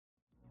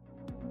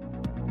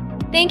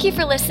Thank you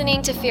for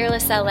listening to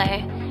Fearless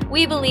LA.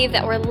 We believe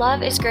that where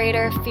love is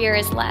greater, fear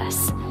is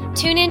less.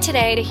 Tune in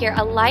today to hear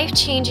a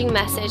life-changing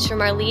message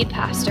from our lead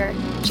pastor,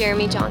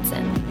 Jeremy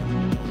Johnson.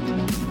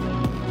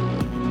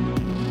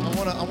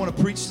 I want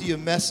to preach to you a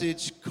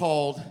message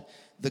called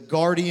The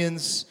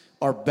Guardians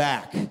Are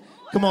Back.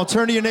 Come on,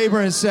 turn to your neighbor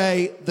and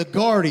say, the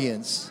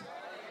Guardians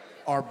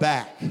are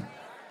back.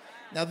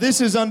 Now, this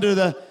is under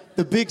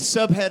the big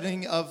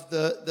subheading of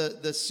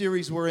the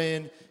series we're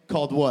in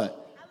called what?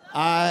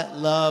 I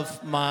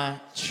love my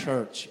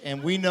church.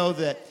 And we know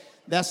that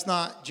that's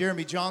not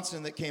Jeremy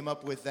Johnson that came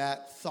up with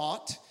that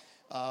thought.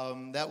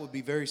 That would be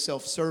very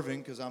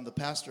self-serving because I'm the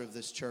pastor of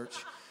this church.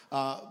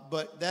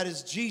 But that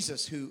is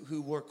Jesus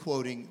who we're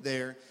quoting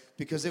there,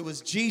 because it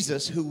was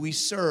Jesus who we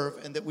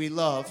serve and that we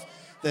love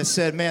that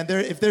said, man,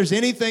 if there's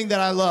anything that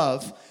I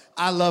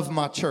love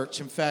my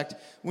church. In fact,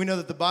 we know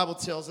that the Bible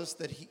tells us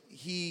that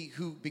he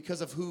who,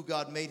 because of who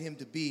God made him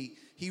to be,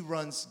 he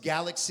runs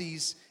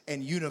galaxies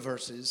and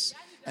universes.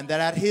 And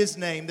that at his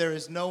name, there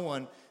is no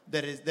one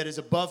that is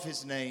above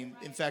his name.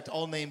 In fact,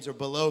 all names are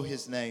below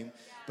his name.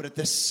 But at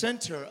the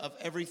center of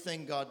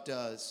everything God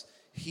does,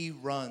 he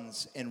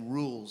runs and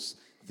rules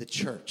the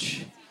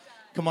church.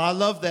 Come on, I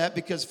love that,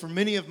 because for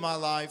many of my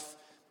life,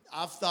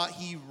 I've thought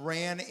he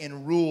ran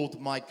and ruled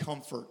my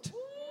comfort.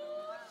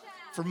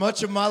 For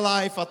much of my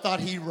life, I thought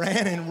he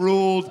ran and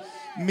ruled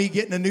me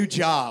getting a new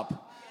job.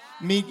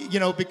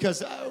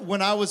 Because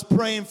when I was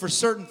praying for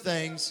certain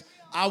things,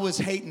 I was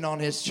hating on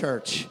his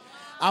church.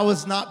 I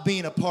was not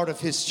being a part of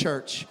his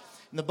church.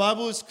 And the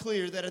Bible is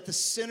clear that at the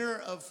center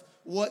of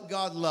what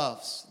God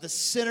loves, the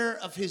center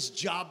of his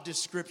job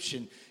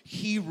description,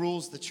 he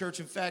rules the church.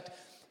 In fact,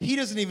 he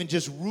doesn't even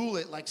just rule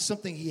it like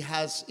something he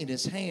has in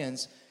his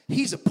hands.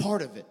 He's a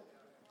part of it.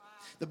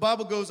 The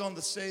Bible goes on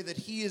to say that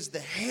he is the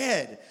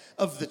head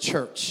of the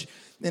church.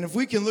 And if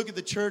we can look at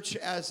the church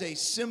as a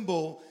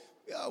symbol,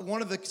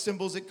 one of the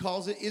symbols it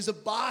calls it is a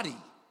body.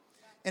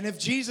 And if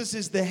Jesus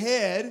is the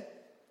head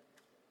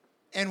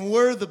and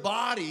we're the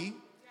body,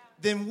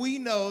 then we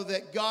know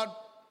that God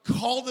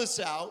called us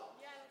out.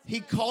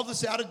 He called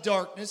us out of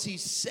darkness. He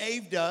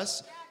saved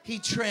us. He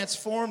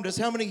transformed us.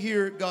 How many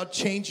here, God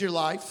changed your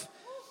life?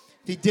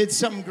 He did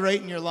something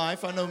great in your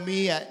life. I know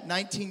me at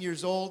 19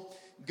 years old,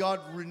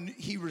 God,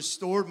 he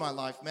restored my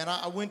life. Man,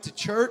 I went to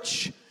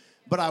church,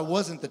 but I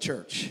wasn't the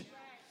church.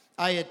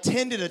 I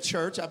attended a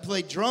church. I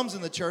played drums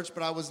in the church,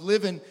 but I was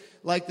living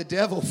like the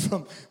devil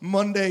from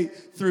Monday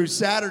through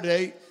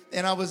Saturday.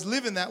 And I was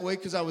living that way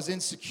because I was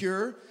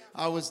insecure.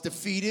 I was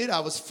defeated. I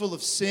was full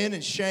of sin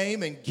and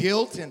shame and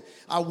guilt. And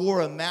I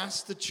wore a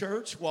mask to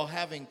church while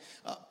having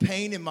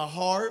pain in my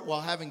heart, while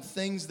having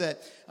things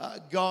that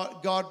I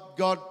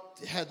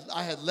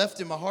had left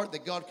in my heart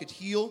that God could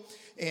heal.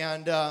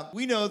 And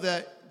we know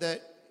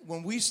that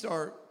when we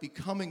start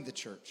becoming the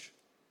church,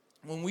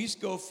 when we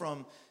go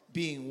from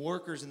being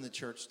workers in the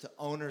church to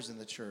owners in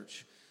the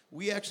church,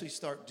 we actually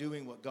start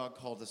doing what God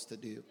called us to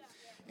do.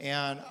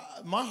 And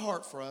my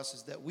heart for us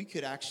is that we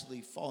could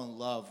actually fall in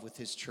love with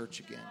his church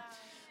again.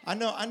 I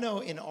know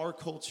in our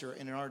culture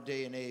and in our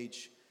day and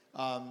age,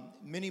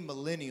 many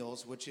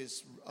millennials, which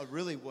is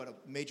really what a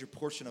major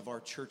portion of our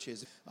church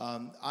is.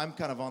 I'm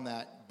kind of on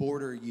that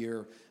border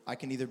year. I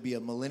can either be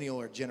a millennial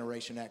or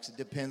Generation X. It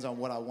depends on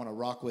what I want to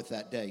rock with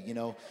that day.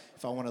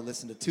 If I want to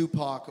listen to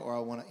Tupac or I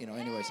want to,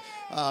 anyways.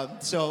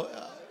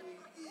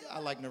 I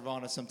like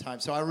Nirvana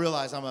sometimes. So I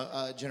realize I'm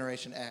a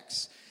Generation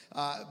X.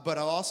 But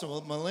I'm also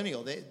a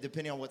millennial,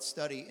 depending on what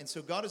study. And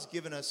so God has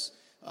given us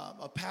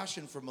a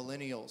passion for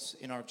millennials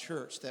in our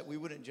church, that we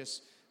wouldn't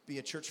just be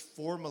a church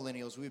for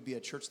millennials. We would be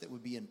a church that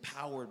would be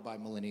empowered by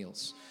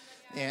millennials.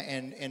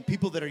 And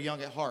people that are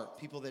young at heart,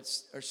 people that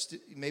are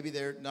maybe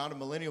they're not a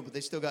millennial, but they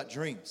still got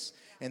dreams.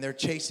 And they're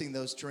chasing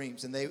those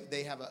dreams. And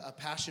they have a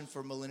passion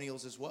for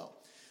millennials as well.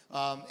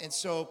 And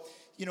so,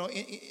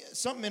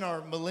 something in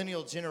our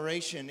millennial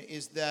generation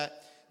is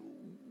that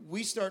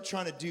we start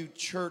trying to do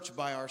church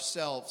by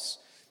ourselves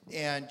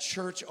and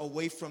church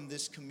away from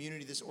this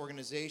community, this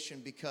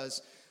organization,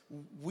 because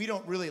we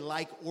don't really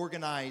like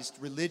organized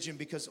religion,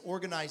 because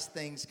organized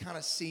things kind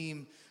of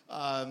seem,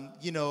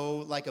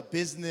 like a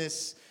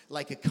business,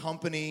 like a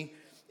company.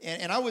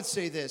 And I would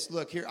say this,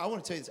 look here, I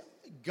want to tell you this.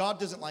 God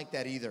doesn't like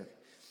that either.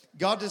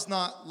 God does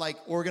not like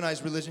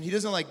organized religion. He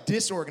doesn't like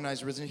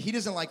disorganized religion. He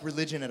doesn't like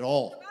religion at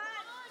all.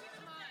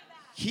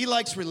 He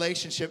likes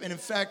relationship. And in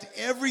fact,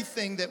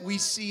 everything that we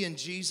see in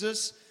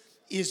Jesus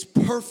is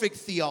perfect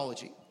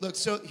theology. Look,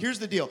 so here's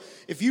the deal.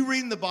 If you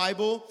read in the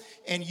Bible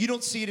and you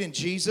don't see it in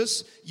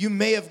Jesus, you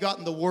may have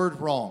gotten the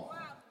word wrong.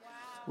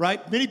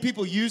 Right? Many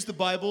people use the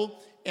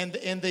Bible and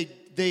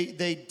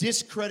they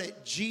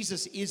discredit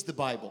Jesus is the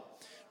Bible.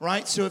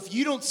 Right? So if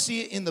you don't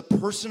see it in the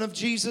person of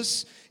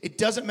Jesus, it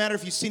doesn't matter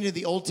if you've seen it in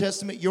the Old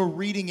Testament, you're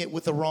reading it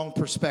with the wrong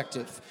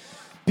perspective.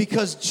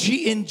 Because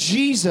in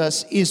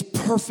Jesus is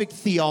perfect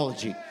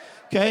theology.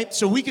 Okay?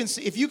 So we can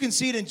see, if you can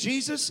see it in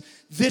Jesus,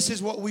 this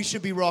is what we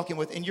should be rocking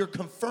with. And you're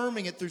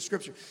confirming it through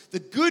Scripture. The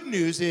good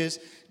news is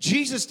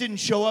Jesus didn't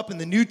show up in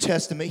the New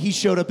Testament. He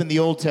showed up in the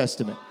Old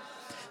Testament.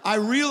 I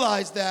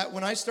realized that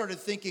when I started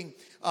thinking,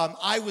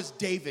 I was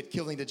David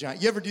killing the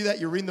giant. You ever do that?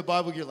 You're reading the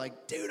Bible, you're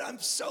like, dude, I'm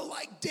so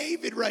like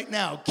David right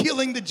now,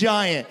 killing the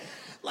giant.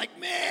 Like,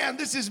 man,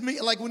 this is me.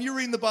 Like, when you're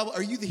reading the Bible,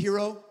 are you the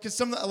hero? Because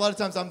a lot of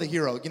times I'm the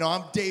hero. You know,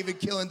 I'm David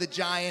killing the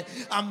giant.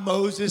 I'm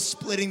Moses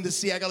splitting the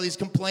sea. I got all these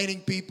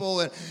complaining people,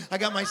 and I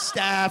got my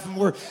staff, and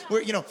we're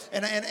you know,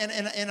 and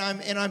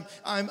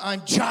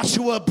I'm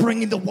Joshua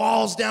bringing the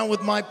walls down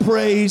with my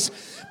praise.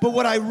 But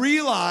what I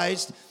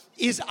realized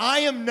is I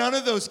am none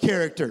of those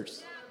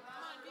characters.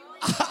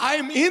 I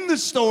am in the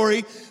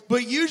story,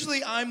 but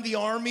usually I'm the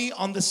army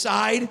on the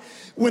side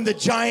when the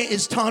giant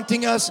is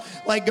taunting us,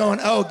 like going,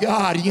 oh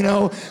God, you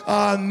know,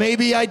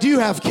 maybe I do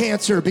have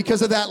cancer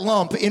because of that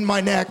lump in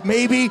my neck.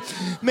 Maybe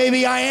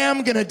I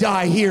am gonna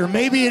die here.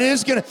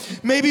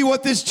 Maybe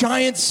what this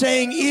giant's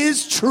saying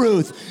is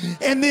truth.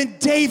 And then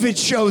David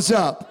shows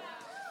up.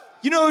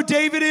 You know who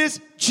David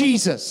is?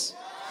 Jesus.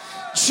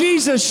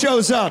 Jesus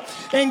shows up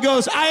and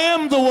goes, I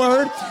am the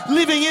Word,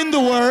 living in the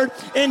Word,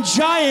 and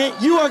giant,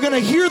 you are going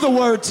to hear the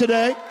Word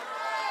today.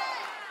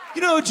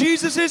 You know who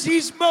Jesus is?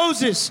 He's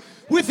Moses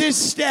with his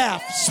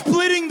staff,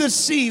 splitting the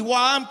sea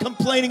while I'm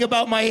complaining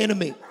about my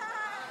enemy.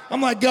 I'm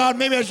like, God,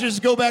 maybe I should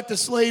just go back to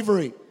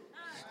slavery.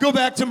 Go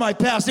back to my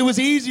past. It was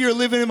easier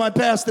living in my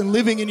past than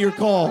living in your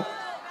call.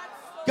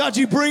 God,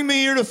 you bring me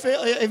here to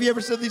fail. Have you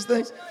ever said these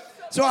things?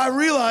 So I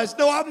realized,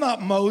 no, I'm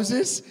not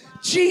Moses.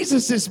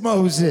 Jesus is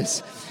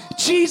Moses.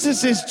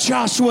 Jesus is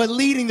Joshua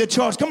leading the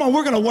charge. Come on,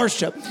 we're going to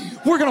worship.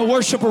 We're going to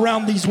worship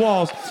around these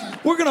walls.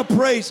 We're going to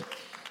praise.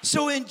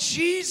 So in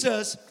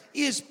Jesus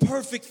is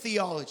perfect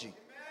theology.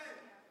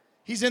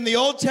 He's in the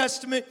Old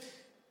Testament.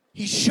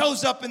 He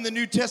shows up in the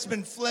New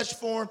Testament in flesh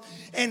form.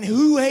 And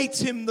who hates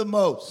him the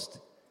most?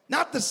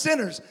 Not the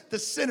sinners. The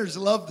sinners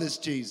love this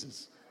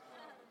Jesus.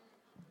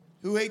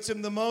 Who hates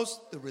him the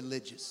most? The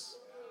religious.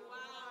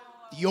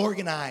 The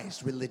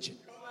organized religion.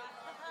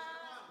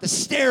 The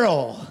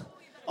sterile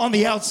on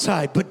the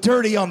outside, but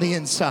dirty on the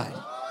inside.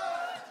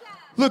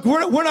 Look,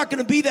 we're not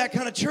going to be that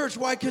kind of church.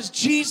 Why? Because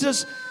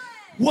Jesus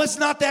was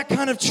not that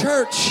kind of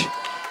church.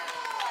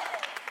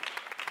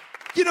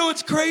 You know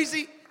what's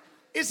crazy?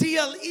 Is he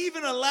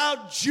even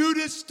allowed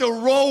Judas to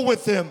roll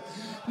with him,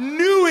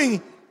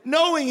 knowing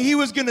he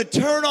was going to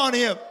turn on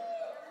him.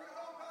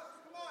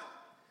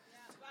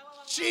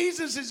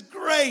 Jesus'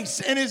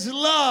 grace and his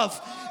love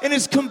and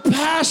his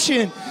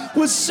compassion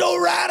was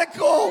so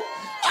radical.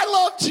 I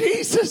love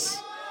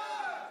Jesus.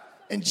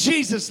 And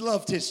Jesus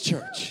loved his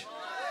church.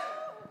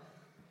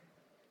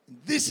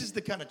 This is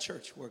the kind of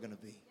church we're going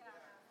to be.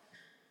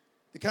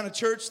 The kind of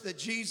church that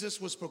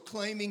Jesus was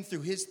proclaiming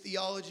through his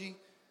theology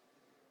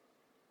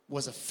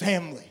was a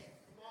family.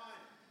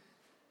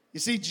 You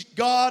see,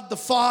 God the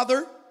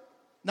Father,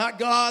 not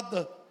God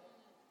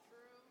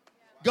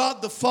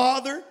the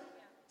Father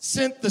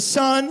sent the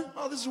Son.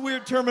 Oh, this is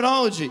weird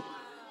terminology.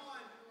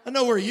 I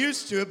know we're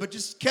used to it, but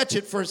just catch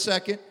it for a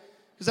second.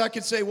 Because I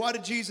could say, why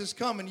did Jesus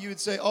come? And you would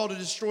say, oh, to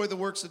destroy the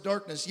works of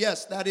darkness.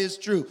 Yes, that is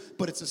true,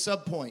 but it's a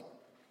subpoint.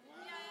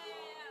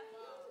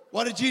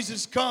 Why did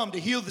Jesus come? To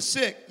heal the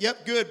sick.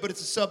 Yep, good, but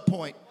it's a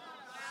subpoint.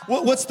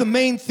 What's the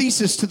main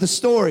thesis to the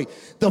story?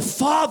 The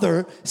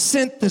Father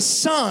sent the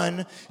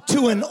Son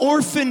to an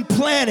orphan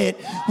planet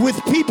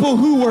with people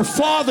who were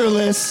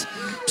fatherless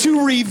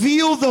to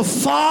reveal the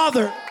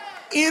Father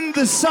in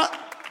the Son.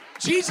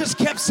 Jesus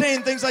kept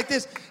saying things like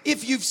this.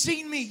 If you've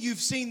seen me, you've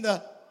seen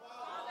the...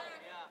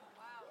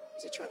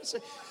 What's he trying to say?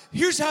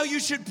 Here's how you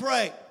should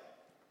pray.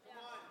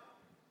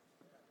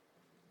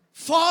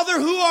 Father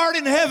who art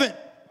in heaven.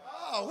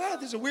 Oh, wow,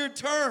 these are weird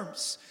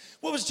terms.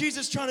 What was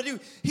Jesus trying to do?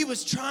 He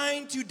was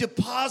trying to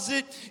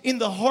deposit in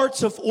the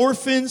hearts of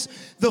orphans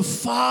the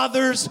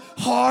Father's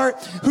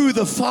heart, who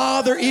the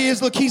Father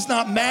is. Look, he's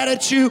not mad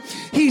at you.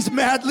 He's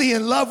madly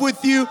in love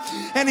with you.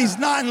 And he's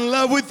not in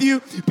love with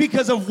you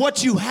because of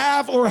what you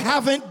have or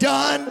haven't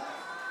done.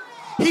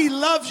 He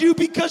loves you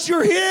because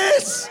you're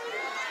his.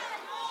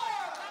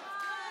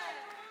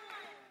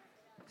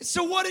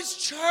 So what is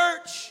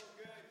church?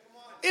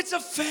 It's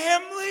a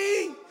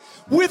family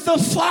with a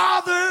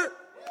Father.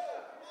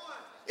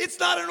 It's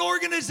not an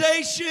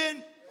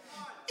organization.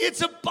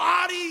 It's a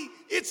body.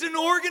 It's an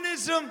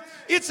organism.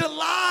 It's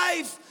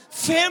alive.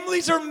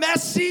 Families are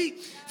messy.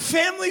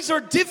 Families are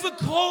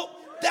difficult.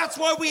 That's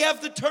why we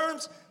have the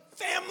terms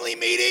family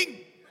meeting.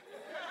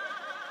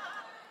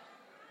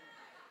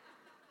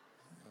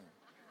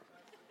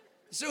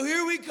 So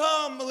here we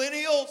come,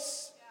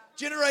 millennials,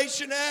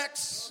 Generation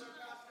X,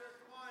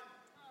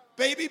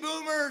 baby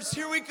boomers,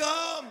 here we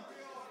come.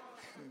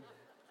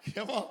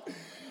 Come on.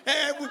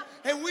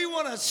 And we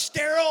want a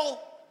sterile,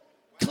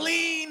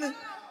 clean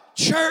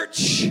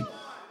church.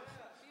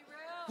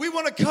 We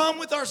want to come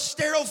with our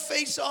sterile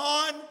face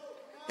on.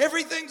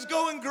 Everything's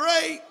going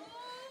great.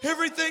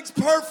 Everything's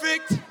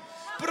perfect.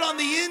 But on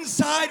the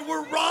inside,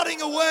 we're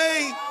rotting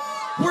away.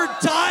 We're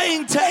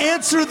dying to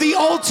answer the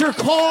altar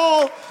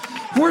call.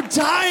 We're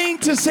dying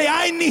to say,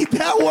 I need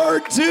that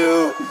word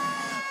too.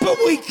 But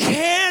we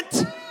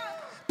can't.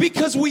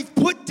 Because we've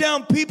put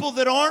down people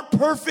that aren't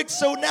perfect,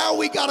 so now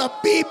we gotta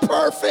be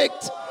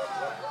perfect.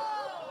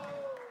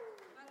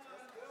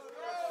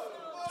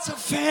 It's a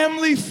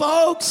family,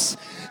 folks.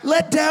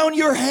 Let down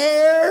your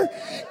hair.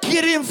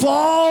 Get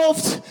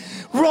involved.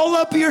 Roll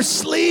up your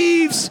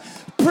sleeves.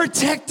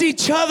 Protect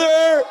each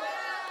other.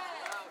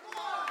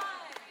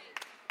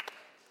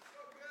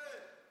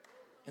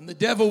 And the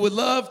devil would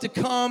love to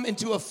come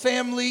into a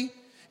family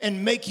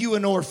and make you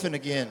an orphan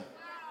again.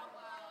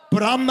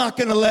 But I'm not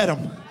going to let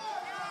him.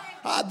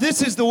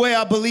 This is the way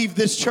I believe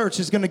this church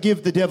is going to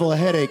give the devil a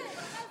headache.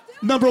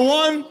 Number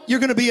one,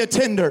 you're going to be a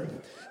tender.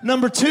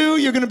 Number two,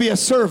 you're going to be a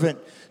servant.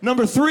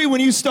 Number three,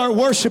 when you start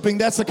worshiping,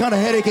 that's the kind of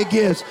headache it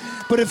gives.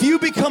 But if you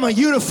become a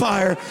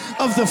unifier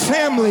of the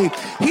family,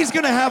 he's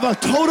going to have a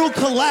total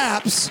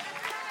collapse.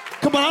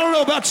 Come on, I don't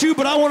know about you,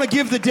 but I want to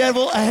give the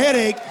devil a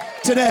headache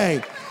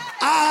today.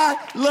 I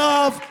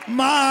love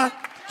my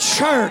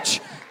church,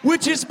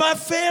 which is my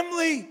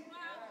family.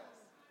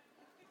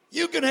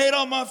 You can hate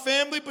on my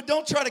family, but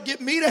don't try to get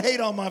me to hate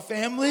on my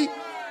family.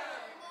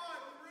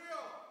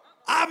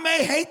 I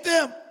may hate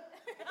them,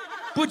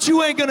 but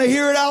you ain't gonna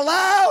hear it out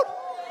loud.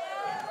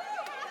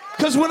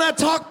 Because when I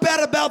talk bad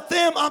about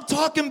them, I'm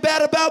talking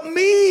bad about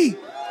me.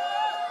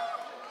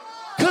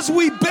 Because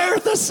we bear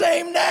the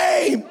same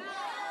name.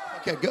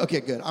 Okay,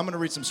 good. I'm gonna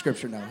read some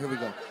scripture now. Here we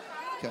go.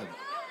 Okay.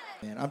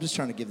 Man, I'm just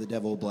trying to give the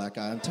devil a black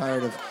eye. I'm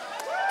tired of...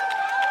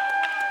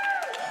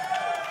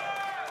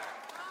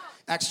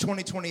 Acts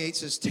 20:28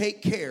 says,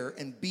 take care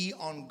and be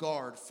on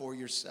guard for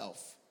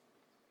yourself.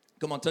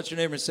 Come on, touch your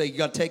neighbor and say, you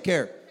got to take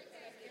care.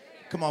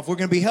 Come on, if we're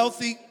going to be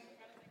healthy,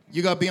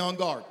 you got to be on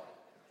guard.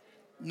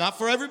 Not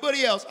for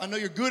everybody else. I know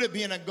you're good at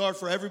being on guard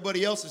for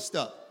everybody else's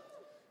stuff.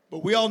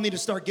 But we all need to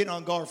start getting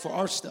on guard for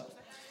our stuff.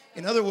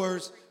 In other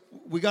words,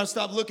 we got to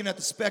stop looking at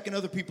the speck in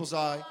other people's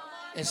eye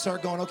and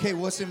start going, okay,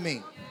 what's in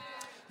me?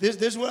 This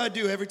is what I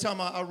do every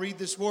time I read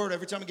this word,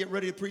 every time I get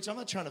ready to preach. I'm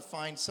not trying to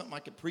find something I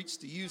can preach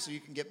to you so you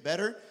can get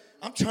better.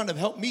 I'm trying to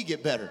help me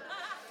get better.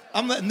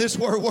 I'm letting this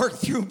word work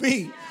through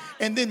me,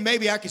 and then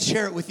maybe I can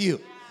share it with you.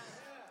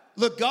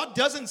 Look, God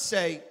doesn't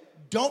say,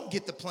 don't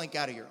get the plank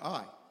out of your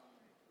eye.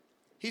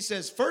 He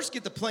says, first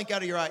get the plank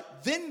out of your eye,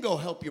 then go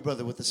help your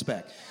brother with the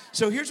speck.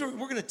 So here's what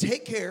we're going to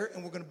take care,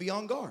 and we're going to be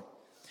on guard.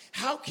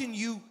 How can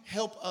you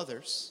help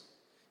others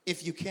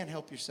if you can't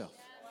help yourself?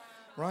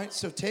 Right?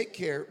 So take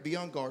care, be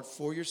on guard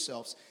for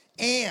yourselves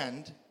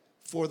and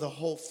for the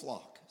whole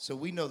flock. So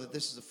we know that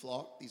this is a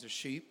flock. These are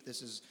sheep.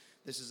 This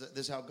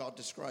is how God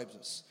describes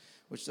us,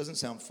 which doesn't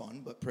sound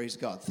fun, but praise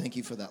God. Thank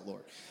you for that,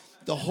 Lord.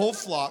 The whole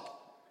flock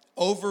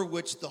over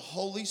which the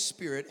Holy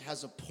Spirit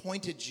has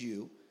appointed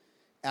you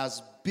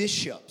as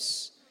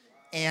bishops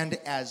and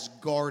as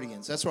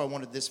guardians. That's why I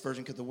wanted this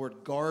version, because the word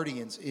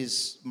guardians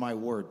is my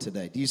word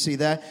today. Do you see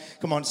that?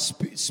 Come on,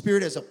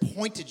 Spirit has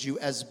appointed you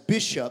as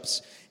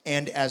bishops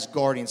and as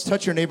guardians.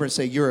 Touch your neighbor and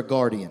say, you're a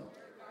guardian.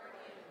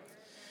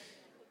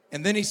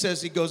 And then he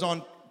goes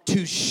on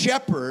to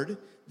shepherd.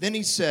 Then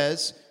he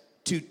says,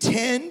 to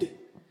tend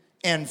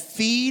and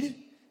feed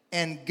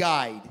and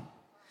guide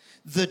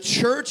the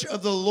church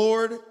of the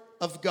Lord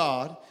of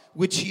God,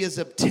 which he has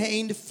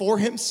obtained for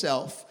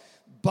himself,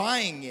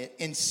 buying it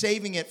and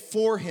saving it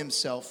for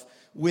himself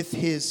with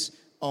his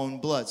own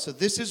blood. So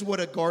this is what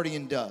a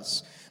guardian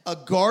does. A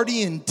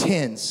guardian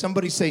tends.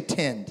 Somebody say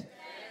tend.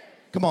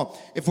 Come on.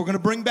 If we're going to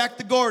bring back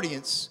the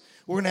guardians,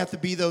 we're going to have to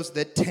be those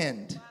that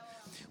tend.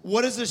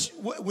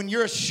 When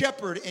you're a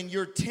shepherd and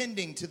you're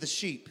tending to the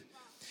sheep,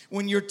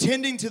 when you're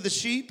tending to the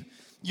sheep,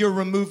 you're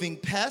removing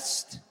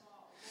pests,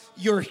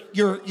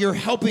 you're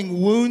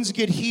helping wounds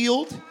get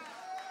healed,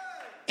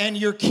 and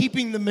you're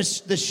keeping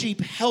the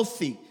sheep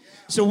healthy.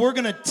 So we're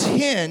going to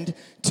tend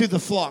to the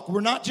flock.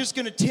 We're not just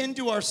going to tend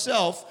to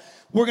ourselves.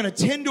 We're going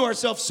to tend to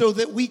ourselves so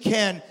that we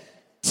can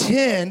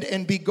tend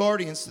and be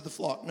guardians to the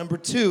flock. Number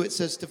 2, it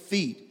says to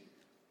feed.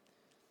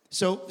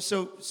 So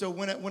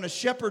when a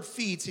shepherd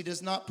feeds, he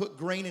does not put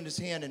grain in his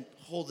hand and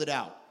hold it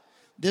out.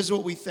 This is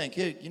what we think.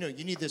 Hey, you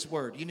need this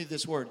word. You need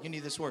this word. You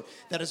need this word.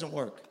 That doesn't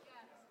work.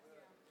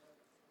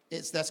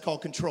 That's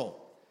called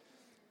control.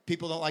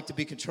 People don't like to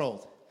be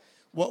controlled.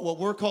 What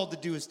we're called to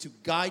do is to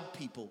guide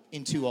people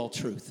into all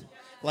truth,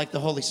 like the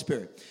Holy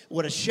Spirit.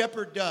 What a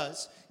shepherd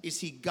does is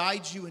he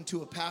guides you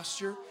into a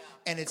pasture,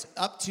 and it's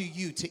up to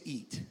you to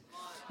eat.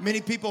 Many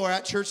people are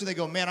at church and they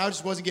go, man, I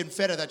just wasn't getting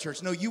fed at that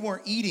church. No, you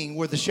weren't eating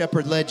where the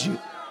shepherd led you.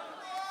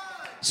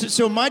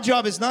 So my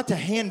job is not to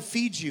hand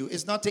feed you.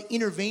 It's not to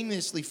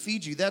intravenously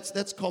feed you.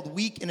 That's called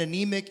weak and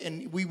anemic,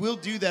 and we will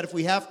do that if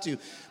we have to.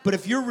 But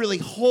if you're really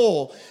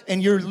whole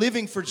and you're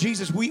living for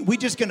Jesus, we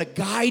just going to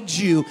guide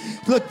you.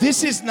 Look,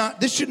 this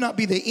should not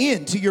be the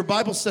end to your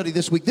Bible study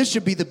this week. This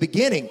should be the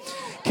beginning.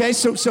 Okay,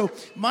 so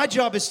my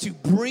job is to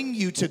bring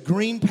you to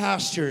green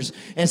pastures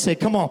and say,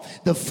 come on,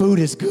 the food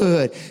is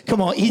good. Come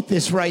on, eat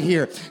this right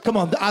here. Come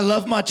on, I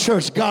love my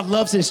church. God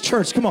loves his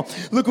church. Come on,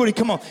 look what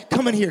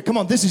come in here. Come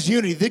on, this is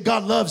unity.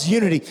 God loves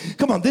unity.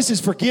 Come on, this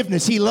is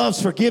forgiveness. He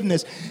loves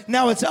forgiveness.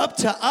 Now it's up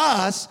to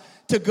us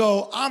to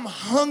go, I'm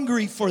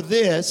hungry for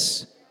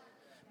this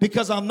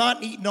because I'm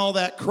not eating all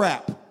that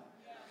crap,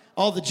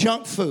 all the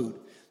junk food.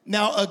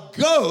 Now a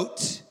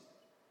goat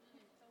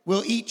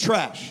will eat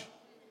trash.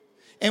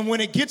 And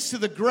when it gets to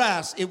the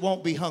grass, it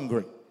won't be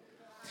hungry.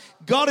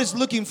 God is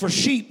looking for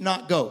sheep,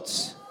 not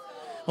goats.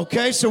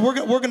 Okay, so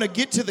we're gonna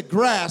get to the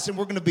grass and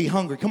we're gonna be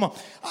hungry. Come on,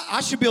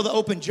 I should be able to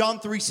open John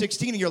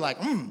 3:16 and you're like,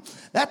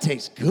 that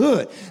tastes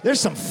good. There's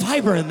some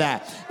fiber in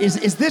that.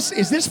 Is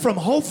this from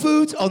Whole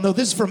Foods? Oh no,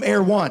 this is from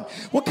Air One.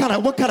 What kind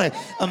of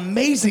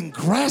amazing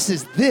grass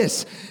is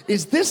this?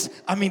 Is this?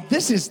 I mean,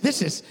 this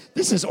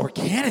is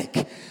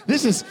organic.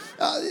 This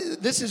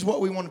is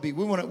what we want to be.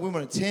 We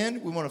want to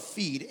tend, we want to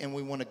feed, and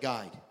we want to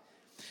guide.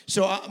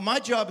 So my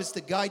job is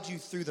to guide you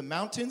through the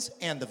mountains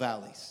and the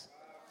valleys.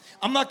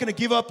 I'm not going to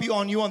give up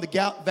on you on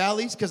the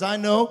valleys because I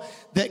know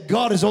that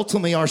God is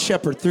ultimately our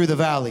shepherd through the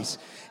valleys.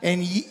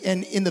 And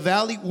in the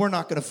valley, we're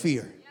not going to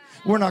fear.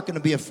 We're not going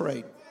to be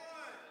afraid.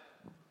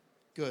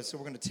 Good. So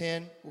we're going to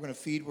tend, we're going to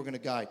feed, we're going to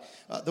guide.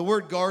 The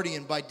word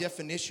guardian, by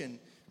definition,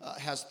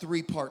 has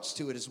three parts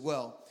to it as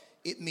well.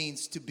 It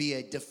means to be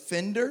a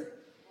defender,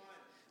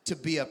 to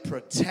be a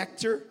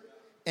protector,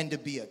 and to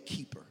be a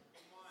keeper.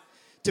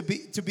 To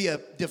be a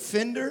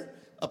defender,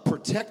 a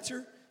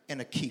protector, and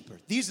a keeper.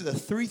 These are the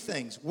three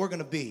things we're going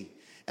to be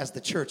as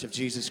the church of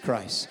Jesus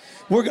Christ.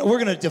 We're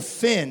going to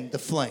defend the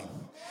flame.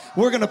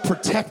 We're going to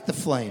protect the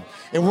flame.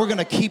 And we're going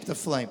to keep the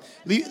flame.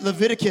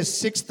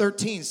 Leviticus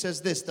 6:13 says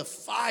this: the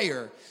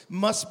fire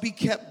must be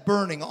kept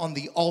burning on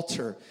the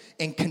altar,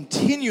 and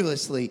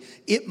continuously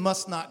it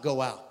must not go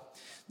out.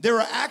 There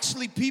are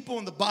actually people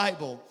in the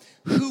Bible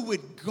who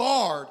would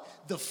guard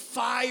the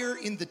fire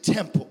in the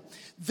temple.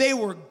 They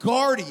were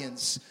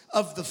guardians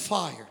of the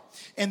fire.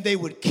 And they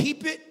would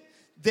keep it,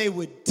 they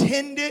would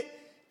tend it,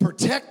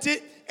 protect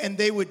it, and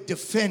they would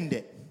defend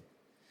it.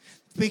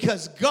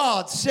 Because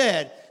God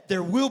said,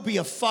 there will be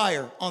a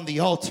fire on the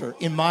altar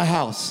in my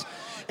house.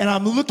 And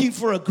I'm looking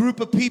for a group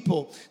of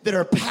people that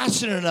are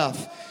passionate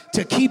enough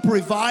to keep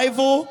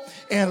revival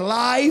and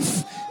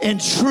life and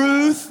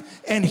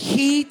truth and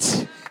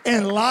heat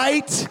and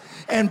light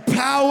and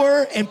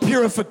power and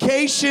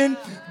purification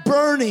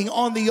burning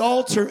on the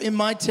altar in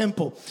my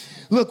temple.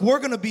 Look, we're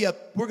going to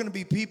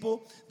be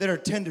people that are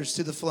tenders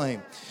to the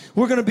flame.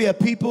 We're going to be a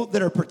people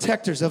that are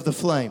protectors of the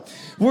flame.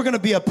 We're going to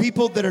be a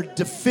people that are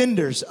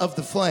defenders of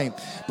the flame.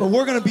 But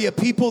we're going to be a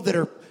people that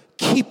are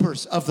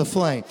keepers of the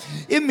flame.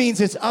 It means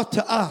it's up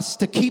to us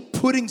to keep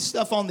putting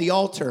stuff on the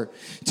altar,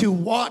 to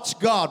watch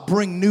God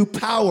bring new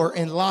power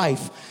and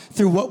life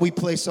through what we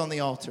place on the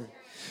altar.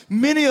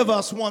 Many of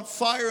us want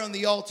fire on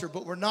the altar,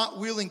 but we're not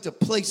willing to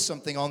place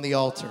something on the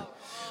altar.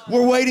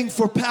 We're waiting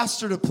for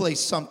pastor to place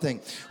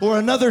something or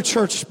another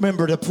church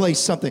member to place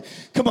something.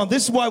 Come on,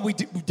 this is why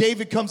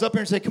David comes up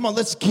here and say, come on,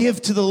 let's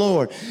give to the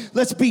Lord.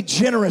 Let's be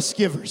generous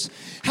givers.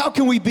 How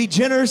can we be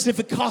generous if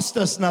it costs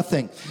us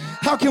nothing?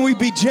 How can we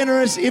be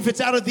generous if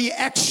it's out of the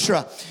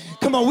extra?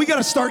 Come on, we got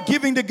to start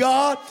giving to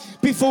God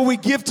before we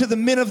give to the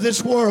men of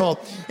this world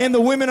and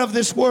the women of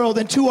this world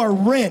and to our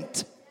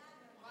rent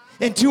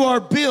and to our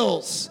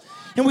bills.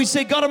 And we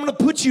say, God, I'm going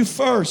to put you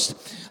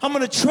first. I'm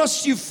going to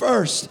trust you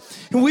first.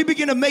 And we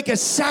begin to make a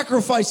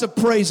sacrifice of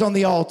praise on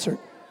the altar.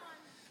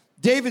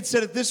 David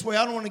said it this way: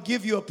 I don't want to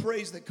give you a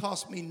praise that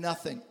cost me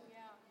nothing.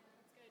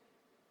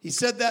 He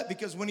said that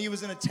because when he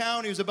was in a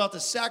town, he was about to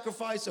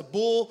sacrifice a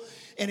bull.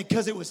 And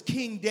because it was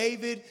King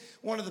David,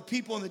 one of the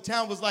people in the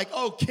town was like,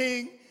 oh,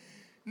 king,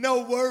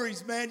 no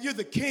worries, man. You're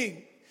the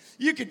king.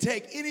 You can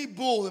take any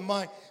bull in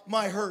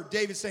my herd.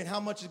 David's saying, how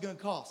much is it going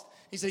to cost?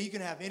 He said, you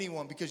can have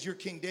anyone because you're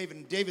King David.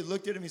 And David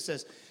looked at him. He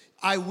says,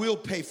 I will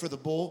pay for the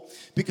bull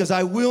because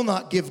I will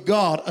not give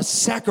God a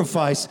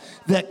sacrifice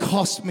that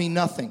cost me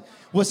nothing.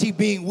 Was he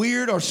being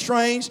weird or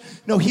strange?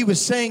 No, he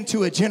was saying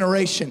to a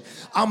generation,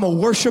 I'm a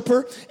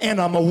worshiper and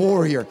I'm a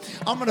warrior.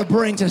 I'm going to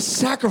bring a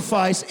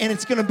sacrifice and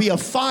it's going to be a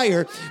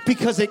fire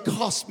because it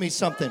cost me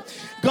something.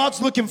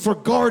 God's looking for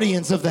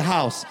guardians of the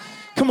house.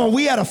 Come on,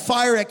 we had a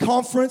fire at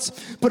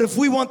conference, but if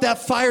we want that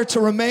fire to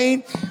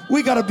remain,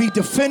 we got to be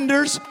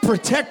defenders,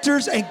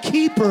 protectors, and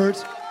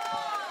keepers.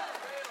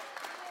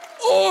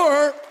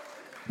 Or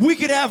we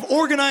could have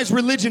organized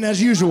religion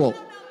as usual.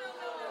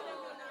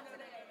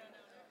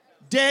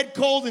 Dead,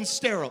 cold, and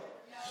sterile.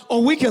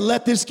 Or we can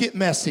let this get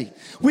messy.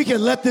 We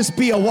can let this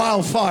be a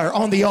wildfire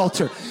on the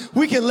altar.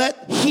 We can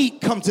let heat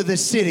come to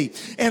this city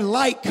and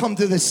light come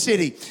to this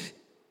city.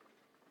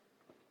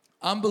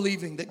 I'm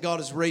believing that God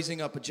is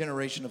raising up a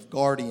generation of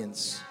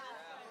guardians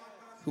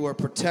who are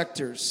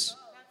protectors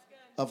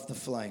of the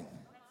flame.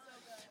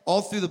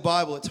 All through the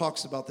Bible, it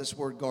talks about this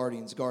word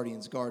guardians,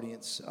 guardians,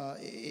 guardians.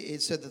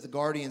 It said that the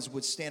guardians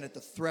would stand at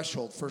the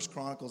threshold, 1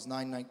 Chronicles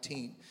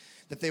 9:19,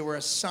 that they were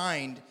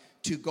assigned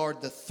to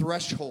guard the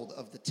threshold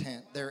of the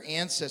tent. Their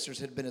ancestors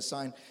had been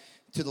assigned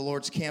to the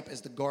Lord's camp as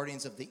the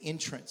guardians of the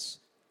entrance.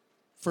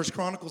 1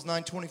 Chronicles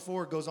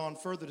 9:24 goes on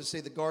further to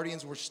say the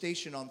guardians were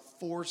stationed on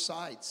 4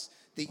 sides: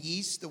 the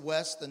east, the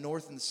west, the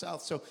north, and the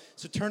south. So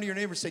turn to your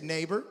neighbor and say,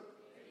 neighbor,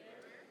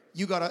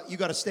 you got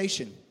a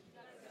station.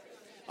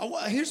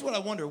 Here's what I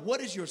wonder.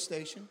 What is your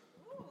station?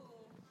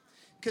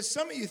 Because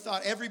some of you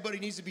thought everybody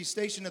needs to be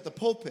stationed at the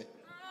pulpit.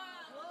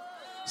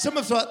 Some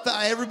of us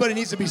thought everybody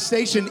needs to be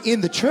stationed in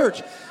the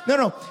church.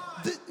 No.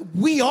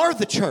 We are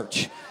the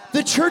church.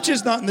 The church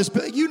is not in this.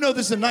 You know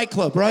this is a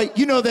nightclub, right?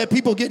 You know that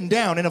people getting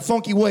down in a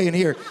funky way in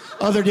here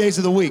other days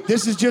of the week.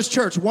 This is just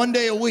church, one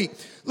day a week.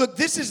 Look,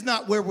 this is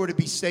not where we're to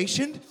be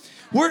stationed.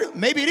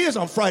 Maybe it is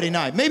on Friday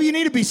night. Maybe you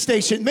need to be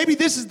stationed. Maybe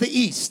this is the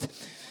East.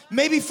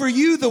 Maybe for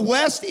you, the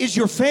West is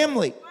your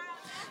family.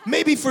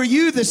 Maybe for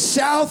you, the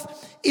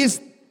South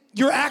is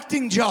your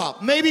acting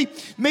job. Maybe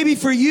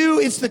for you,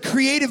 it's the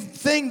creative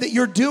thing that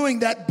you're doing,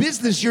 that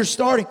business you're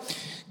starting.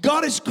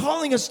 God is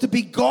calling us to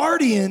be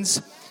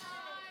guardians.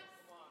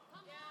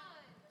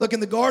 Look,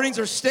 and the guardians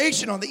are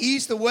stationed on the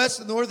east, the west,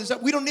 the north, the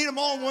south. We don't need them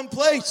all in one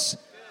place.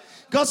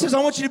 God says, I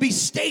want you to be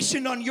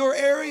stationed on your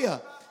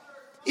area.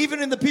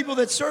 Even in the people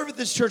that serve at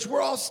this church, we're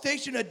all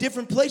stationed at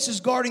different places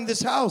guarding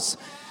this house.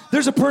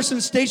 There's a person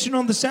stationed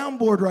on the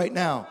soundboard right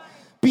now,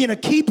 being a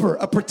keeper,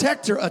 a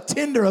protector, a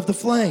tender of the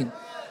flame.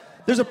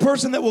 There's a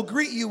person that will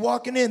greet you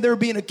walking in. They're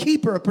being a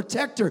keeper, a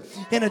protector,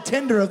 and a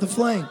tender of the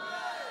flame.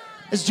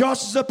 As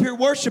Josh is up here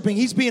worshiping,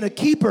 he's being a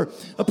keeper,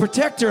 a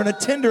protector, and a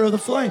tender of the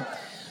flame.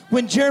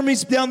 When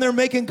Jeremy's down there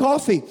making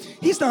coffee,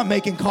 he's not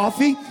making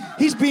coffee.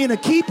 He's being a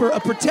keeper, a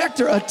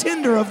protector, a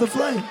tender of the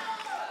flame.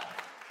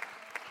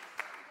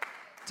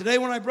 Today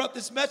when I brought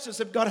this message, I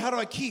said, God, how do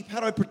I keep?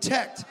 How do I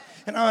protect?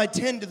 And how do I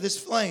tend to this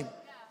flame?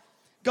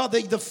 God,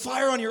 the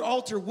fire on your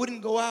altar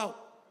wouldn't go out.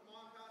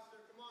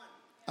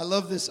 I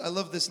love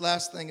this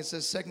last thing. It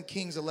says 2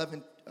 Kings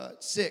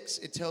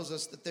 11:6. It tells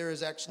us that there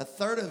is actually a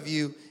third of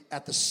you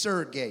at the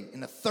Sur gate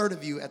and a third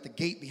of you at the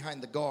gate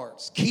behind the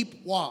guards.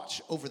 Keep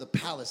watch over the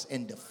palace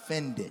and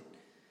defend it.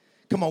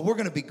 Come on, we're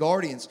going to be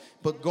guardians,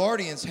 but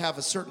guardians have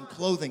a certain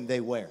clothing they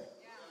wear.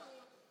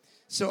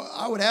 So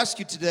I would ask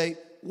you today,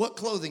 what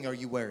clothing are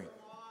you wearing?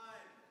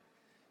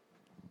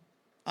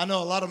 I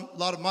know a lot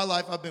of my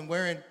life I've been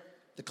wearing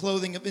the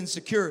clothing of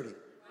insecurity,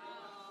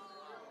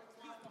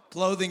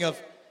 clothing of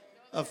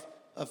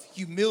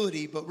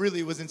humility, but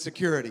really it was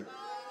insecurity.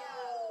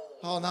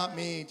 Oh, not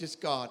me, just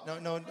God.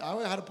 No,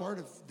 I had a part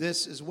of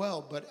this as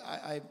well, but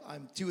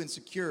I'm too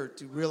insecure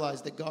to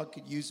realize that God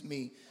could use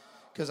me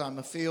because I'm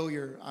a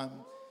failure.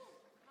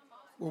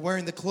 We're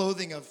wearing the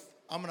clothing of,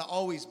 I'm going to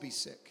always be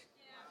sick.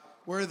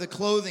 Wearing the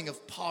clothing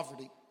of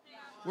poverty.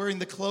 Wearing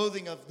the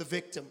clothing of the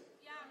victim.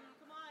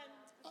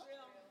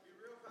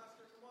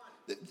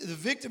 The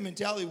victim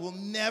mentality will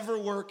never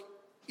work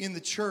in the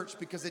church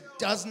because it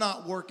does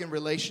not work in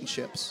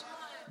relationships.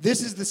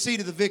 This is the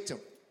seed of the victim.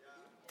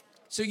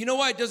 So you know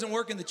why it doesn't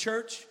work in the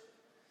church?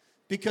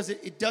 Because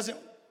it doesn't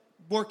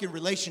work in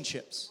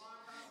relationships.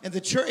 And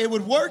the church, it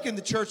would work in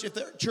the church if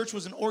the church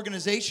was an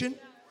organization,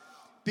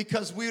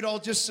 because we would all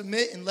just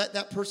submit and let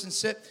that person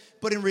sit.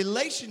 But in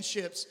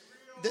relationships,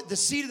 the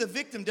seed of the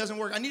victim doesn't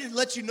work. I need to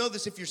let you know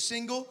this if you're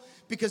single,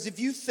 because if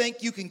you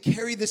think you can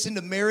carry this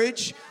into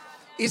marriage,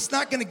 it's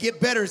not going to get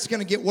better, it's going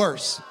to get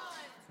worse.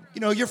 You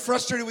know, you're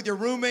frustrated with your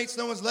roommates,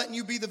 no one's letting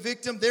you be the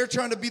victim, they're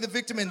trying to be the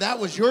victim, and that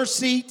was your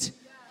seat.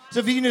 So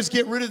if you can just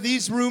get rid of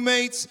these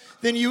roommates,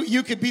 then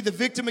you could be the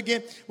victim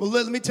again. Well,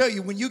 let me tell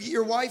you, when you get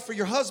your wife or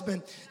your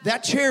husband,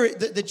 that chair,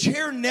 the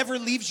chair never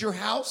leaves your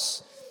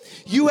house.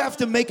 You have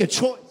to make a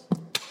choice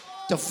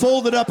to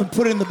fold it up and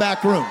put it in the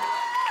back room.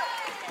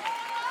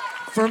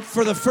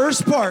 For the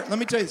first part, let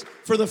me tell you this.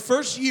 For the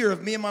first year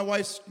of me and my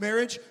wife's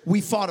marriage,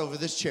 we fought over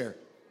this chair.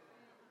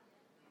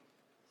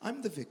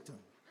 I'm the victim.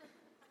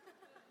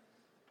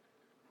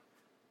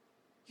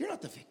 You're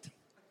not the victim.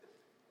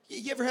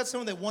 You ever had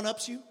someone that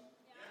one-ups you?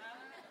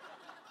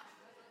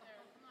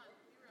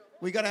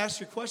 Well, you got to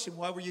ask your question.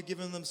 Why were you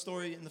giving them the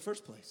story in the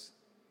first place?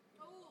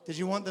 Did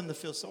you want them to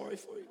feel sorry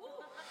for you?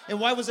 And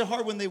why was it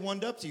hard when they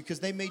one-upped you? Because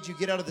they made you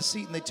get out of the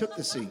seat and they took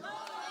the seat.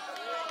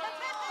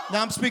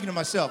 Now, I'm speaking to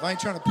myself. I ain't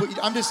trying to put you,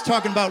 I'm just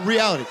talking about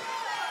reality.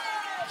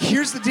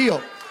 Here's the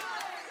deal.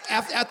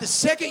 At the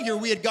second year,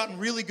 we had gotten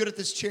really good at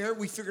this chair.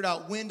 We figured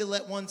out when to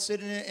let one sit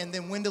in it and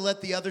then when to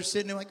let the other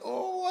sit in it. Like,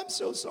 oh, I'm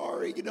so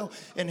sorry, you know.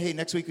 And hey,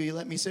 next week, will you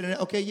let me sit in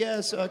it? Okay,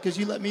 yes, because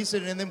you let me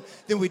sit in it. And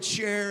then we'd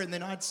share, and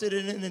then I'd sit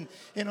in it.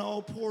 And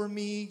oh, poor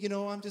me, you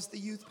know, I'm just the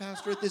youth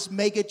pastor at this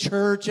mega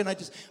church. And I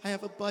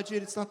have a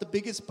budget. It's not the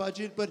biggest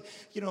budget, but,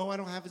 you know, I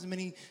don't have as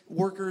many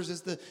workers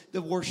as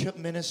the worship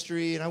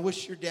ministry. And I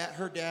wish her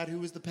dad,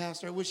 who was the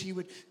pastor, I wish he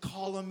would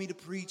call on me to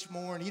preach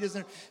more. And he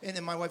doesn't. And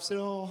then my wife said,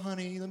 oh,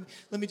 honey,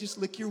 let me just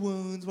lick your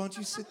wounds. Why don't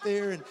you sit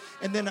there?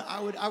 And then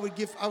I would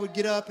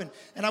get up and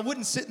I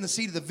wouldn't sit in the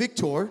seat of the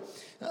victor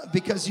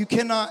because you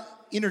cannot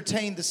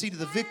entertain the seat of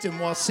the victim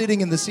while sitting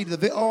in the seat of the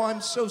victim. Oh,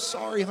 I'm so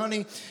sorry,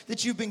 honey,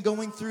 that you've been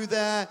going through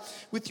that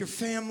with your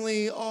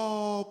family.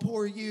 Oh,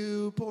 poor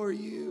you, poor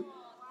you.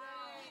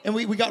 And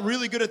we got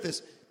really good at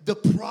this. The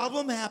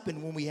problem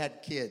happened when we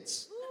had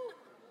kids.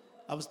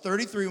 I was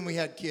 33 when we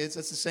had kids.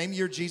 That's the same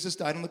year Jesus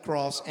died on the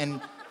cross. And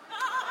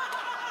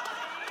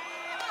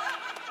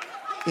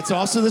it's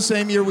also the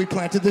same year we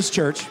planted this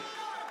church.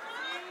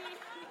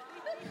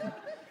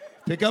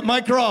 Pick up my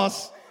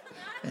cross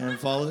and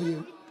follow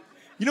you.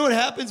 You know what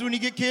happens when you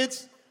get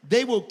kids?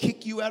 They will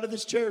kick you out of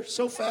this chair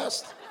so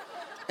fast.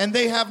 And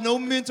they have no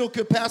mental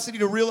capacity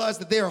to realize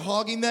that they are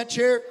hogging that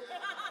chair.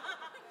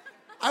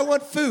 I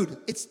want food.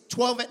 It's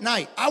 12 at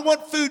night. I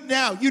want food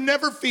now. You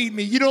never feed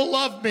me. You don't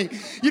love me.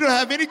 You don't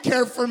have any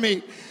care for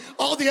me.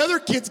 All the other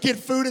kids get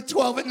food at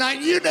 12 at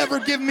night. You never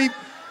give me.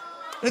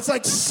 It's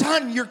like,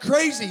 son, you're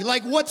crazy.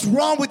 Like, what's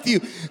wrong with you?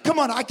 Come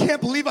on, I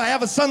can't believe I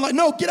have a son like,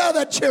 no, get out of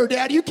that chair,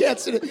 Dad. You can't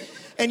sit it.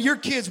 And your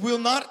kids will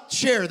not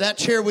share that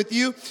chair with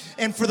you.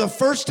 And for the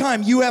first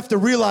time, you have to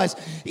realize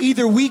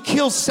either we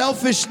kill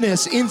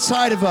selfishness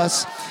inside of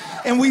us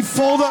and we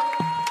fold up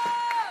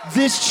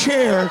this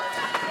chair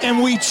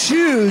and we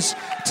choose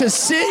to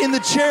sit in the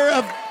chair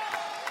of,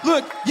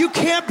 look, you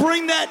can't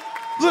bring that,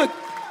 look,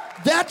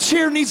 that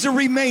chair needs to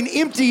remain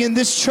empty in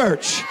this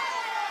church.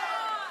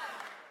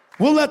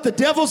 We'll let the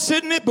devil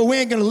sit in it, but we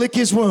ain't gonna lick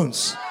his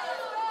wounds.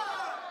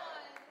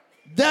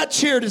 That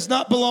chair does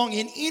not belong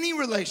in any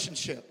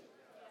relationship.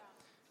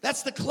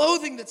 That's the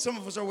clothing that some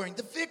of us are wearing.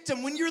 The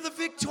victim, when you're the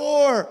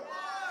victor.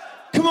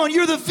 Come on,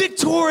 you're the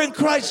victor in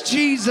Christ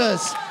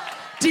Jesus.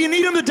 Do you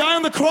need him to die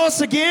on the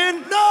cross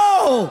again?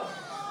 No!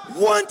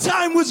 One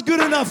time was good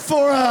enough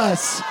for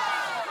us.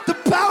 The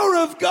power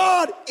of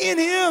God in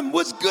him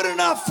was good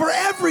enough for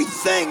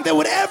everything that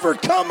would ever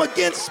come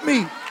against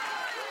me.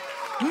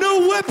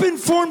 No weapon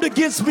formed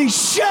against me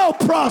shall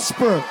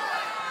prosper.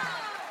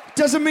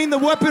 Doesn't mean the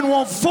weapon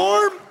won't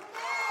form.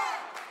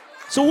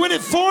 So when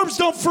it forms,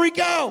 don't freak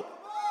out.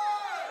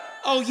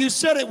 Oh, you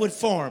said it would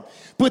form.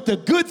 But the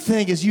good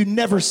thing is you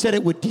never said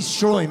it would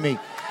destroy me.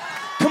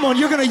 Come on,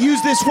 you're going to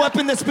use this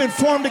weapon that's been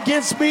formed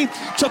against me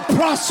to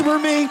prosper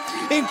me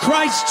in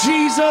Christ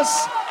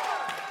Jesus.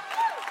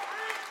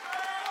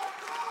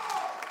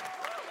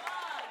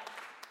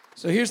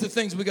 So here's the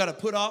things we got to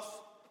put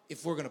off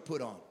if we're going to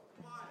put on.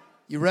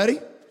 You ready?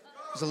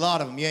 There's a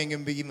lot of them. You ain't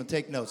going to be even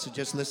take notes. So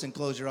just listen,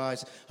 close your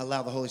eyes,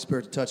 allow the Holy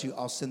Spirit to touch you.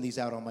 I'll send these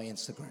out on my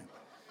Instagram.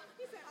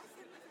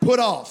 Put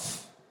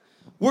off.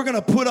 We're going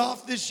to put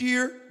off this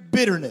year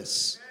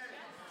bitterness.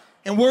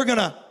 And we're going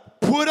to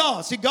put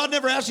off. See, God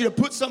never asked you to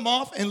put something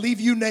off and leave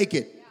you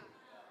naked.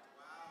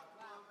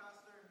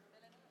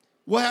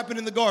 What happened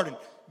in the garden?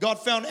 God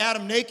found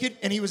Adam naked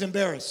and he was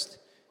embarrassed.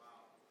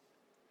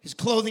 He's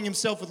clothing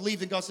himself with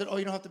leaves, and God said, oh,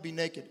 you don't have to be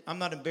naked. I'm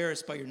not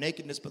embarrassed by your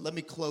nakedness, but let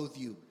me clothe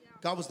you.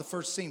 God was the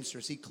first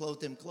seamstress. He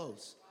clothed him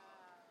clothes.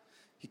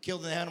 He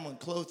killed an animal and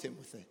clothed him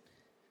with it.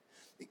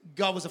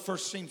 God was the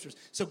first seamstress.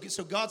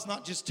 So God's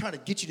not just trying to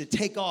get you to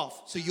take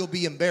off so you'll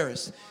be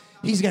embarrassed.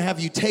 He's going to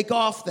have you take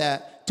off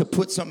that to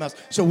put something else.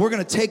 So we're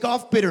going to take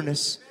off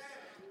bitterness.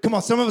 Come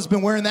on, some of us have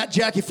been wearing that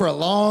jacket for a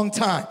long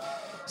time.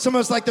 Some of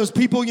us like those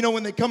people, you know,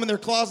 when they come in their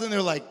closet and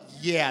they're like,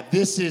 yeah,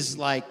 this is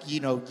like,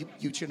 you know,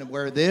 you shouldn't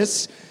wear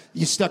this.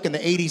 You stuck in the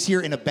 80s here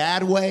in a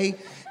bad way.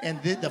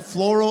 And the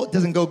floral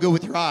doesn't go good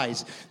with your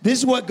eyes. This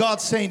is what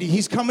God's saying to you.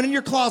 He's coming in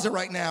your closet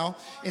right now.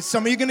 And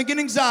some of you are going to get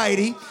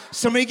anxiety.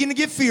 Some of you are going to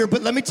get fear.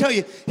 But let me tell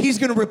you, he's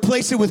going to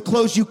replace it with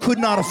clothes you could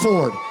not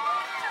afford.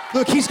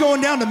 Look, he's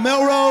going down to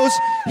Melrose.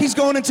 He's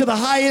going into the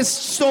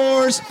highest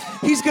stores.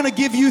 He's going to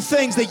give you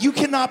things that you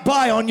cannot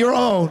buy on your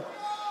own.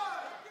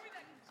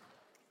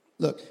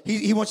 Look,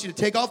 he wants you to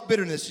take off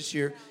bitterness this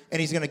year, and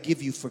he's going to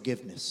give you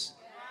forgiveness.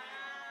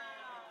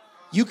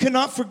 You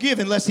cannot forgive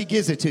unless he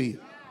gives it to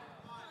you.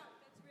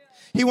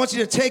 He wants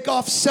you to take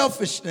off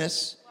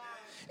selfishness,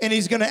 and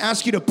he's going to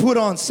ask you to put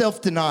on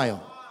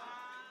self-denial.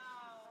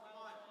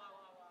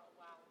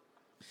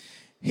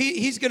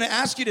 He's going to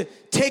ask you to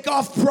take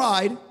off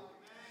pride,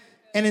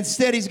 and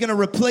instead he's going to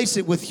replace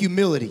it with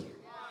humility.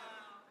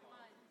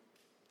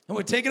 I'm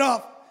going to take it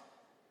off.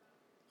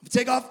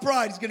 Take off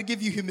pride. He's going to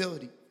give you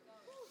humility.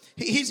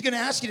 He's going to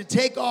ask you to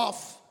take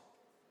off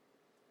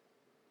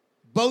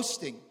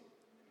boasting,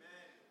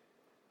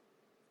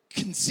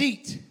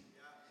 conceit,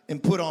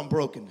 and put on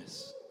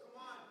brokenness.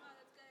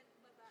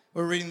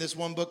 We're reading this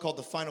one book called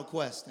The Final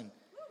Quest, and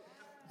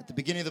at the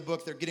beginning of the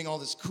book, they're getting all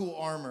this cool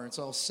armor. It's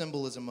all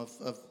symbolism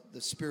of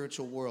the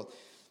spiritual world.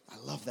 I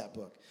love that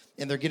book.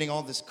 And they're getting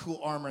all this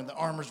cool armor, and the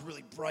armor's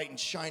really bright and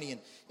shiny,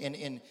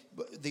 and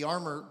the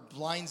armor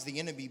blinds the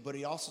enemy, but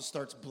it also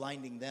starts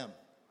blinding them.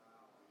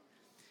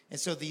 And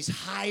so these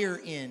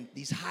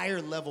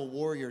higher level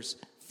warriors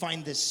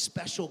find this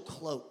special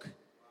cloak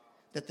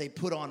that they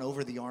put on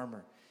over the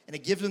armor. And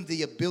it gives them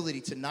the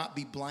ability to not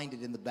be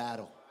blinded in the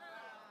battle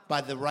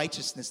by the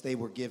righteousness they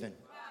were given.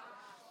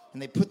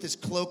 And they put this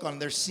cloak on,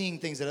 and they're seeing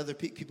things that other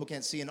people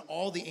can't see, and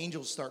all the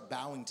angels start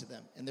bowing to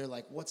them. And they're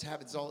like, what's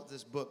happened? It's all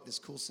this book, this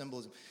cool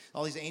symbolism.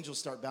 All these angels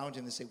start bowing to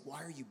them. They say,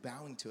 why are you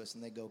bowing to us?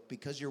 And they go,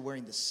 because you're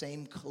wearing the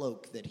same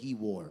cloak that he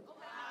wore.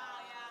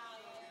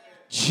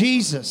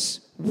 Jesus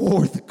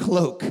wore the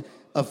cloak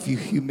of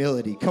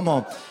humility. Come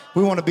on.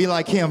 We want to be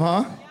like him,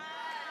 huh?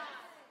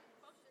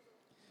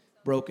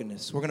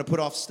 Brokenness. We're going to put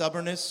off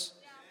stubbornness,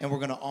 and we're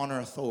going to honor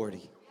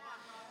authority.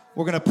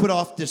 We're going to put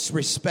off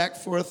disrespect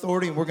for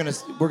authority, and we're going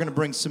to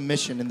bring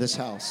submission in this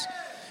house.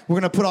 We're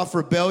going to put off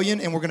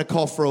rebellion, and we're going to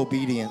call for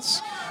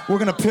obedience. We're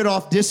going to put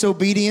off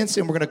disobedience,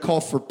 and we're going to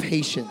call for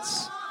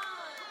patience.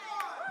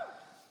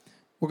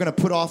 We're going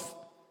to put off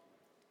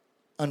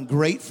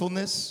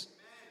ungratefulness,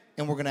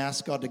 and we're going to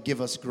ask God to give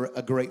us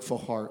a grateful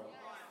heart.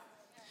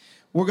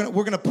 We're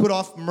gonna put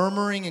off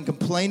murmuring and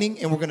complaining,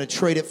 and we're gonna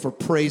trade it for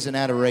praise and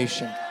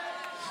adoration.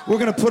 We're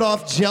gonna put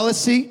off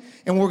jealousy,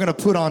 and we're gonna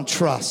put on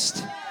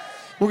trust.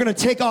 We're gonna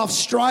take off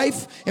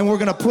strife, and we're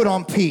gonna put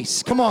on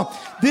peace. Come on,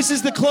 this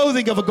is the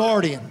clothing of a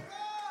guardian.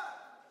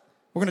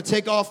 We're gonna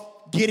take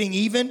off getting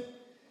even,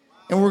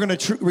 and we're gonna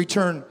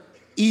return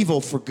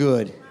evil for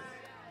good.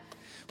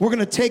 We're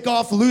gonna take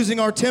off losing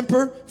our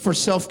temper for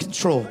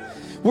self-control.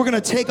 We're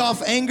gonna take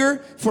off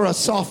anger for a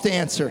soft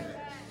answer.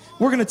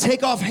 We're gonna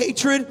take off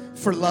hatred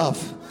for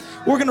love.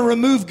 We're gonna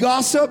remove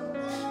gossip.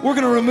 We're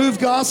gonna remove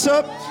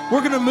gossip.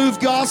 We're gonna move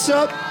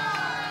gossip.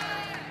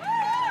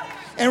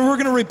 And we're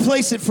gonna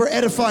replace it for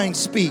edifying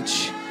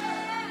speech.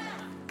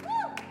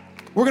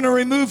 We're gonna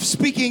remove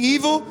speaking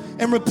evil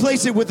and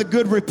replace it with a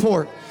good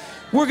report.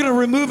 We're gonna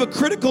remove a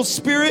critical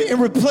spirit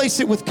and replace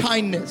it with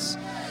kindness.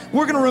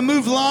 We're gonna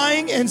remove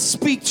lying and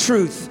speak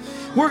truth.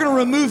 We're gonna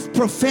remove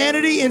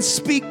profanity and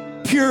speak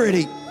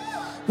purity.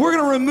 We're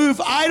gonna remove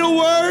idle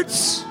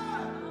words.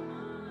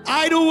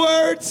 Idle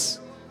words.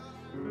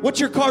 What's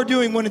your car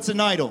doing when it's an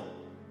idle?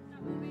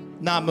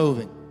 Not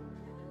moving.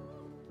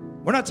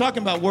 We're not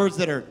talking about words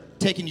that are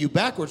taking you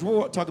backwards.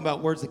 We're talking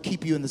about words that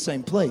keep you in the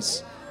same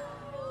place.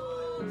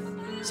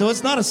 So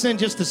it's not a sin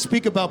just to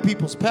speak about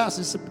people's past.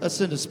 It's a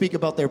sin to speak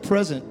about their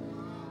present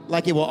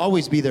like it will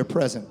always be their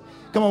present.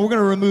 Come on, we're going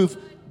to remove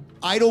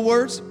idle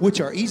words, which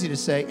are easy to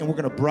say, and we're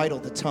going to bridle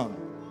the tongue.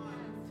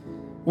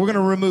 We're going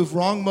to remove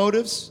wrong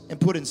motives and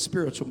put in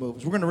spiritual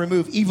motives. We're going to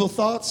remove evil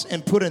thoughts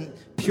and put in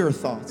pure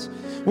thoughts.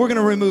 We're going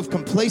to remove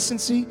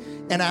complacency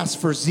and ask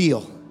for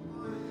zeal.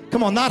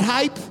 Come on, not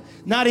hype,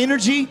 not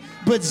energy,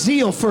 but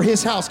zeal for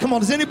his house. Come on,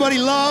 does anybody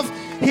love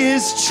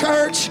his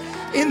church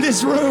in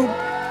this room?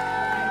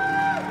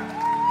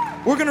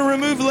 We're going to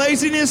remove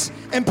laziness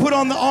and put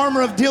on the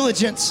armor of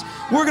diligence.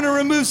 We're going to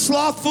remove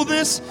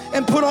slothfulness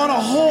and put on a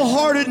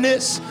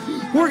wholeheartedness.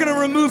 We're going to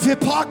remove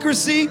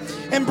hypocrisy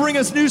and bring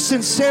us new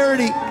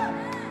sincerity.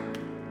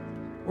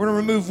 We're going to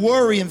remove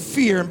worry and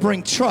fear and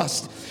bring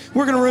trust.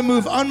 We're going to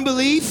remove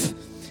unbelief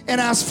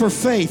and ask for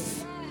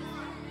faith.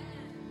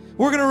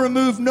 We're going to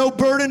remove no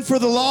burden for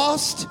the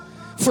lost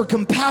for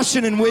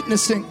compassion and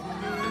witnessing.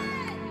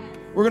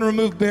 We're going to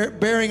remove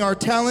bearing our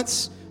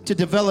talents to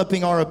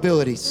developing our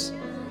abilities.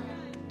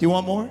 Do you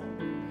want more?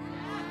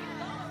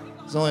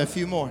 There's only a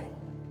few more.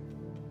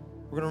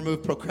 We're going to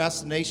remove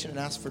procrastination and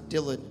ask for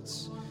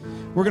diligence.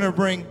 We're going to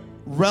bring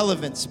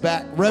reverence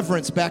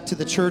back to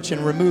the church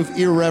and remove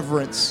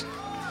irreverence.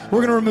 We're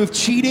going to remove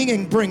cheating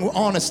and bring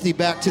honesty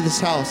back to this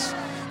house.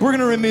 We're going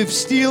to remove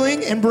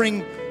stealing and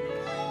bring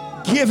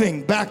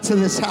giving back to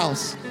this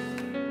house.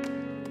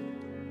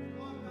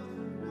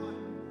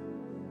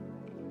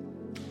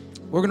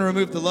 We're going to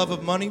remove the love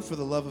of money for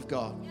the love of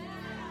God.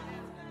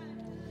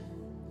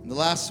 And the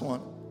last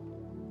one,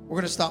 we're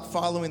going to stop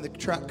following the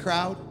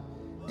crowd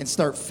and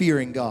start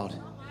fearing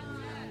God.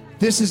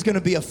 This is going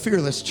to be a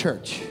fearless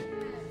church.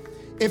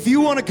 If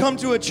you want to come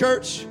to a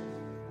church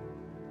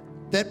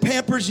that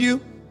pampers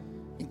you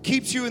and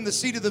keeps you in the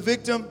seat of the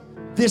victim,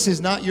 this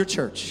is not your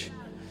church.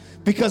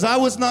 Because I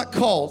was not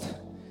called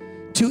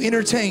to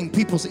entertain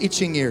people's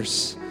itching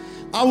ears.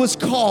 I was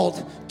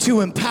called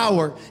to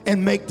empower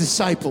and make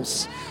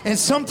disciples. And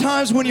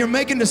sometimes when you're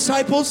making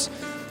disciples,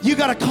 you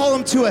got to call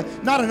them to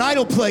not an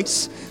idle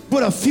place,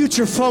 but a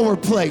future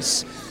forward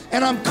place.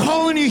 And I'm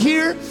calling you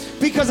here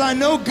because I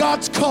know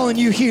God's calling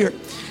you here.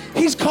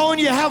 He's calling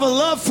you to have a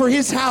love for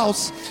his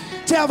house,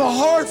 to have a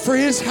heart for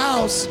his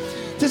house,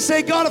 to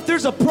say, God, if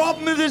there's a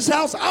problem in this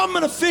house, I'm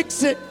going to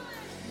fix it.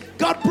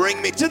 God,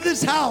 bring me to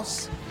this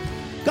house.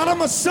 God,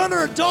 I'm a son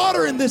or a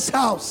daughter in this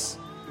house.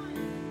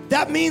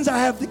 That means I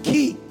have the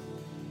key.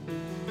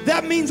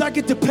 That means I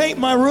get to paint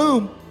my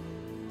room.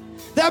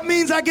 That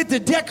means I get to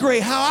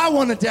decorate how I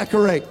want to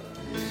decorate.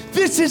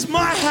 This is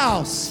my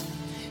house.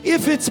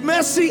 If it's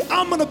messy,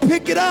 I'm going to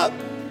pick it up.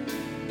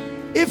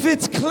 If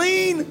it's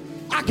clean,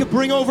 I can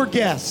bring over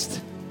guests.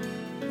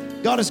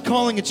 God is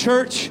calling a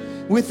church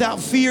without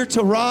fear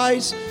to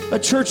rise, a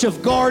church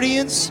of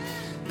guardians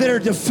that are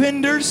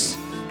defenders,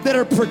 that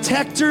are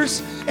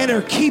protectors, and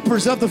are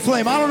keepers of the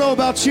flame. I don't know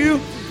about you,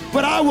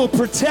 but I will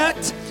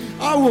protect,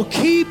 I will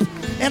keep,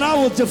 and I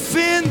will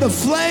defend the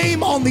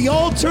flame on the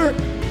altar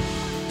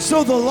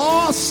so the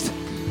lost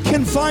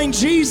can find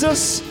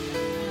Jesus,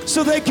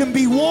 so they can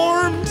be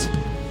warmed.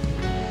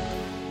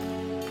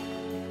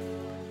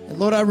 And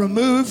Lord, I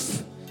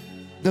remove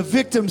the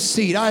victim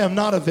seat. I am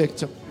not a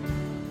victim.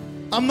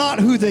 I'm not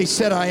who they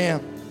said I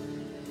am.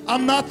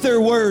 I'm not their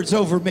words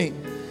over me.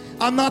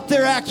 I'm not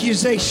their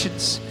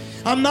accusations.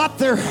 I'm not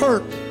their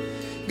hurt.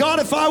 God,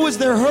 if I was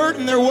their hurt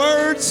and their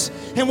words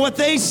and what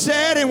they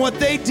said and what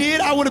they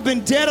did, I would have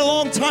been dead a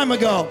long time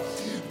ago.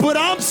 But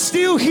I'm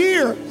still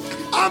here.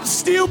 I'm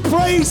still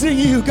praising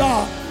you,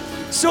 God.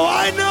 So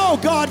I know,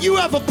 God, you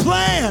have a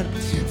plan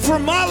for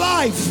my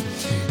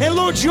life. And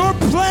Lord, your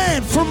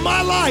plan for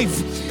my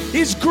life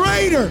is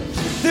greater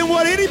than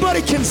what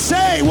anybody can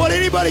say, what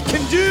anybody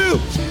can do,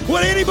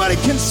 what anybody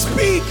can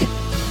speak.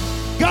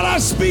 God, I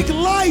speak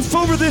life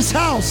over this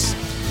house.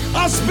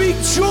 I speak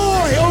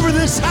joy over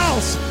this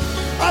house.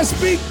 I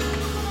speak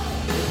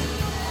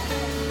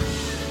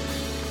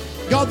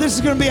God, this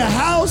is going to be a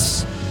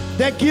house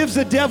that gives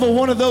the devil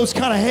one of those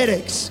kind of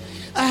headaches.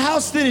 A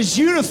house that is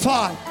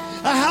unified,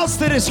 a house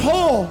that is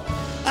whole,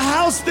 a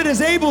house that is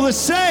able to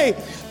say,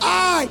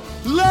 I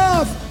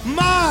love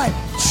my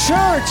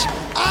church.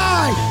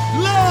 I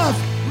love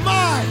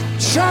my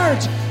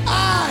church.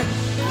 I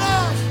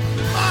love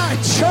my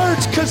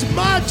church, because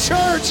my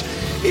church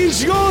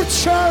is your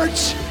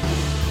church.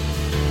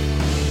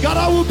 God,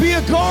 I will be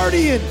a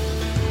guardian.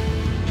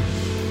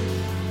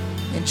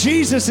 And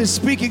Jesus is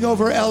speaking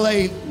over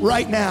LA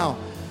right now.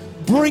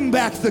 Bring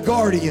back the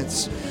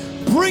guardians.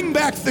 Bring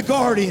back the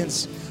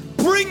guardians.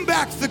 Bring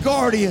back the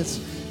guardians.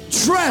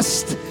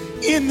 Dressed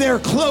in their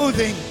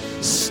clothing,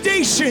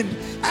 stationed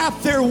at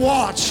their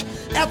watch,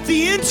 at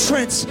the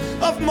entrance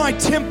of my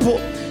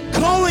temple,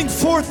 calling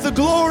forth the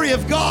glory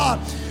of God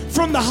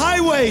from the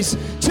highways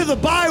to the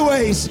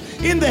byways,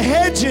 in the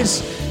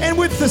hedges, and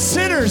with the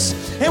sinners,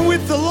 and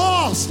with the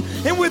lost,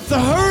 and with the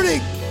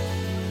hurting.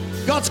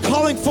 God's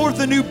calling forth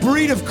a new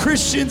breed of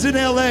Christians in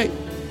LA.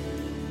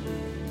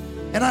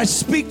 And I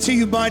speak to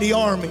you, mighty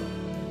army,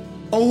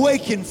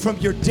 awaken from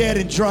your dead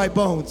and dry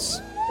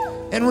bones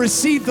and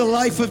receive the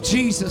life of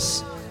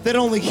Jesus that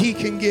only He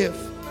can give.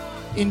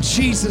 In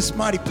Jesus'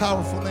 mighty,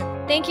 powerful name.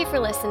 Thank you for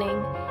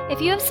listening.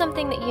 If you have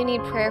something that you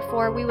need prayer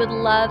for, we would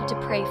love to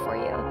pray for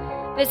you.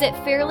 Visit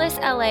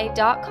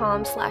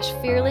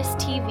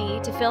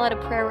fearlessla.com/fearlesstv to fill out a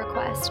prayer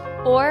request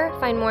or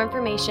find more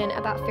information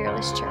about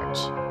Fearless Church.